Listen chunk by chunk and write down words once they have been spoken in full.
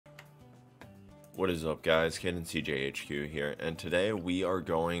What is up, guys? Kid and CJHQ here, and today we are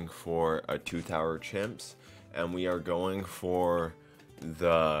going for a 2-tower chimps, and we are going for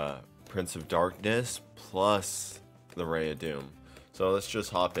the Prince of Darkness plus the Ray of Doom. So let's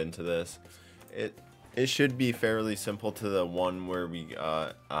just hop into this. It should be fairly simple to the one where we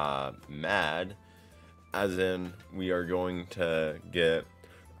got mad, as in we are going to get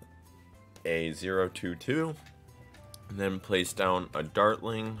a 0-2-2. And then place down a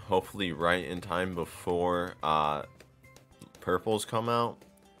dartling, hopefully right in time before purples come out.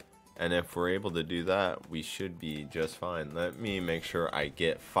 And if we're able to do that, we should be just fine. Let me make sure I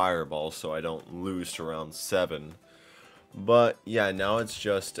get fireball so I don't lose to round 7. But yeah, now it's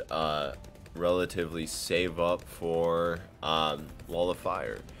just relatively save up for Wall of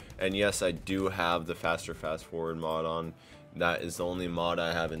Fire. And yes, I do have the faster fast forward mod on. That is the only mod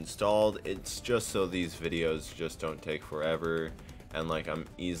I have installed. It's just so these videos just don't take forever, and like I'm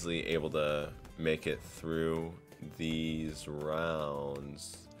easily able to make it through these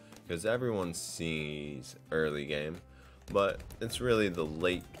rounds, because everyone sees early game, but it's really the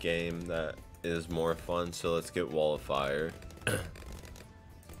late game that is more fun. So let's get Wall of Fire.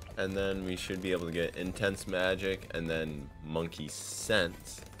 And then we should be able to get Intense Magic and then Monkey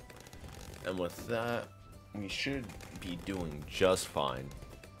Sense, and with that we should be doing just fine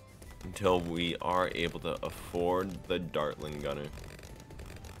until we are able to afford the Dartling Gunner.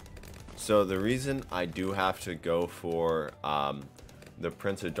 So the reason I do have to go for the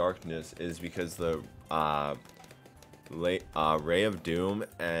Prince of Darkness is because the Ray of Doom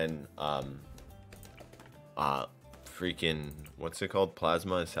and freaking what's it called,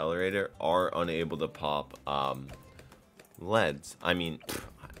 Plasma Accelerator, are unable to pop leads.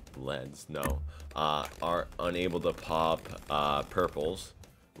 Leads, no. Are unable to pop purples,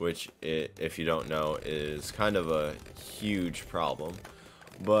 which if you don't know is kind of a huge problem.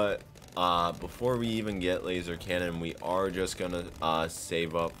 But before we even get laser cannon, we are just gonna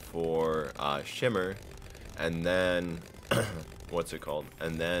save up for shimmer, and then what's it called,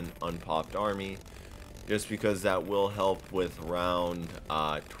 and then unpopped army, just because that will help with round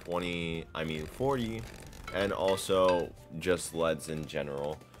 40, and also just leads in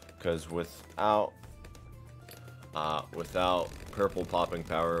general. Because without purple popping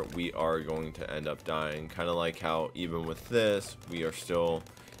power, we are going to end up dying. Kind of like how even with this, we are still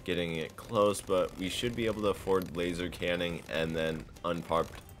getting it close, but we should be able to afford laser canning and then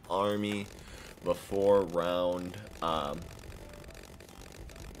unpopped army before round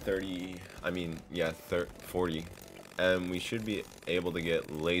 40, and we should be able to get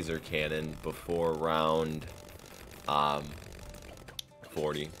laser cannon before round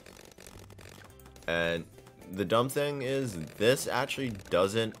 40. And the dumb thing is, this actually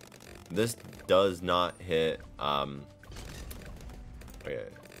does not hit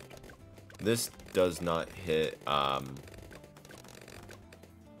this does not hit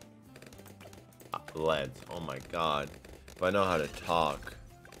leads. Oh my god, if I know how to talk.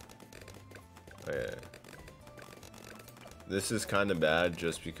 This is kind of bad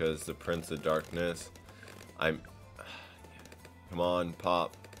just because the Prince of Darkness, come on,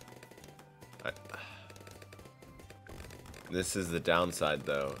 pop. This is the downside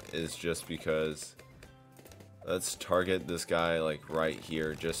though, is just because let's target this guy like right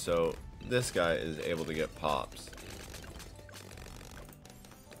here, just so this guy is able to get pops.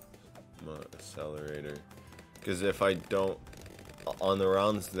 Accelerator, because if I don't, on the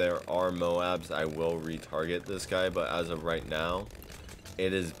rounds there are Moabs, I will retarget this guy, but as of right now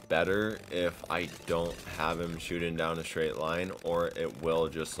it is better if I don't have him shooting down a straight line, or it will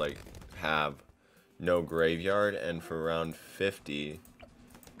just like have no graveyard, and for round 50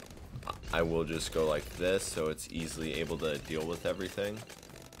 I will just go like this, so it's easily able to deal with everything.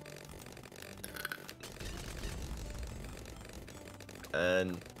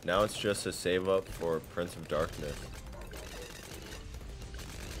 And now it's just a save up for Prince of Darkness,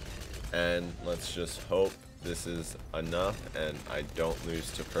 and let's just hope this is enough and I don't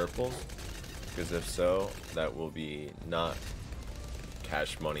lose to purples, because if so, that will be not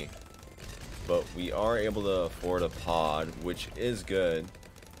cash money. But we are able to afford a pod, which is good,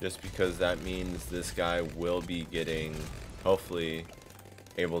 just because that means this guy will be getting, hopefully,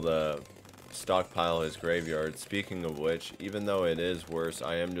 able to stockpile his graveyard. Speaking of which, even though it is worse,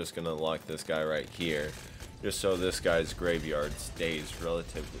 I am just going to lock this guy right here, just so this guy's graveyard stays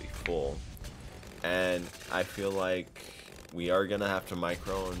relatively full. And I feel like we are going to have to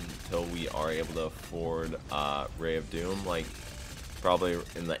micro until we are able to afford Ray of Doom, like probably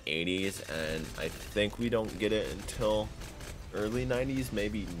in the 80s, and I think we don't get it until early 90s,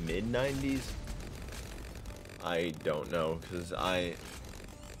 maybe mid 90s. I don't know, because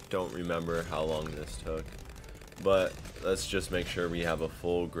don't remember how long this took. But let's just make sure we have a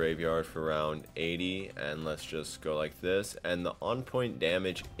full graveyard for round 80, and let's just go like this. And the on point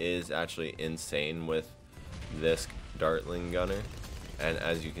damage is actually insane with this Dartling Gunner, and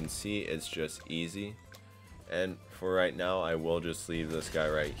as you can see, it's just easy. And for right now, I will just leave this guy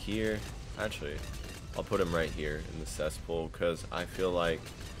right here. Actually, I'll put him right here in the cesspool, because I feel like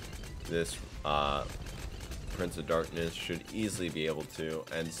this Prince of Darkness should easily be able to,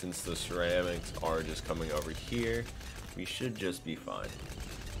 and since the ceramics are just coming over here, we should just be fine.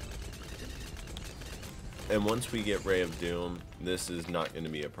 And once we get Ray of Doom, this is not going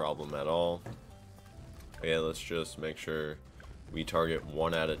to be a problem at all. Okay, let's just make sure we target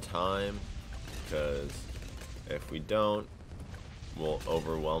one at a time, because if we don't, we'll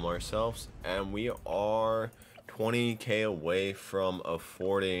overwhelm ourselves. And we are 20k away from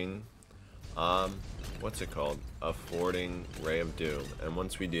affording what's it called? Affording Ray of Doom. And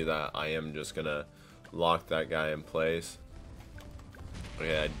once we do that, I am just gonna lock that guy in place.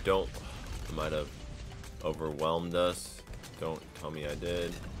 Okay, I might have overwhelmed us. Don't tell me I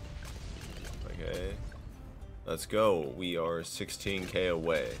did. Okay, let's go. We are 16k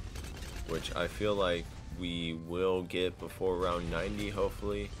away, which I feel like we will get before round 90,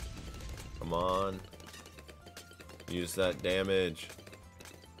 hopefully. Come on. Use that damage.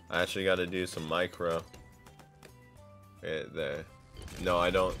 I actually got to do some micro. Okay, there. No, I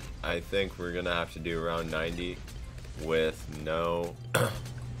don't. I think we're gonna have to do around 90 with no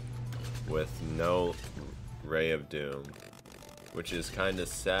Ray of Doom, which is kind of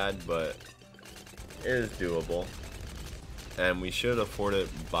sad, but it is doable. And we should afford it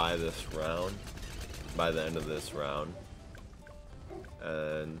by this round, by the end of this round.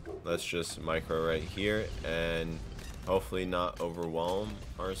 And let's just micro right here and hopefully not overwhelm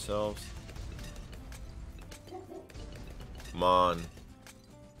ourselves. Come on.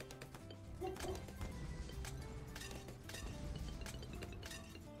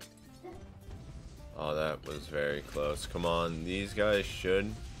 Oh, that was very close. Come on, these guys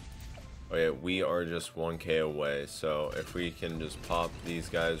should. Okay, we are just 1k away, so if we can just pop these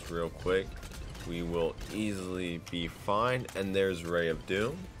guys real quick, we will easily be fine. And there's Ray of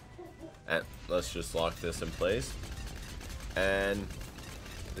Doom. And let's just lock this in place. And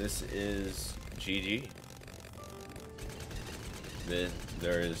this is GG.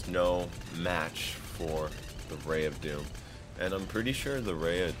 There is no match for the Ray of Doom. And I'm pretty sure the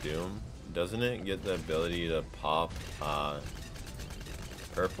Ray of Doom, doesn't it get the ability to pop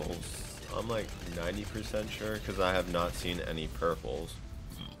purples? I'm like 90% sure, because I have not seen any purples.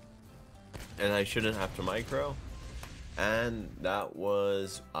 And I shouldn't have to micro. And that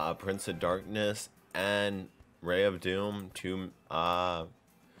was Prince of Darkness and Ray of Doom, two tower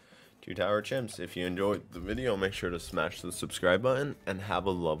chimps. If you enjoyed the video, make sure to smash the subscribe button and have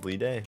a lovely day.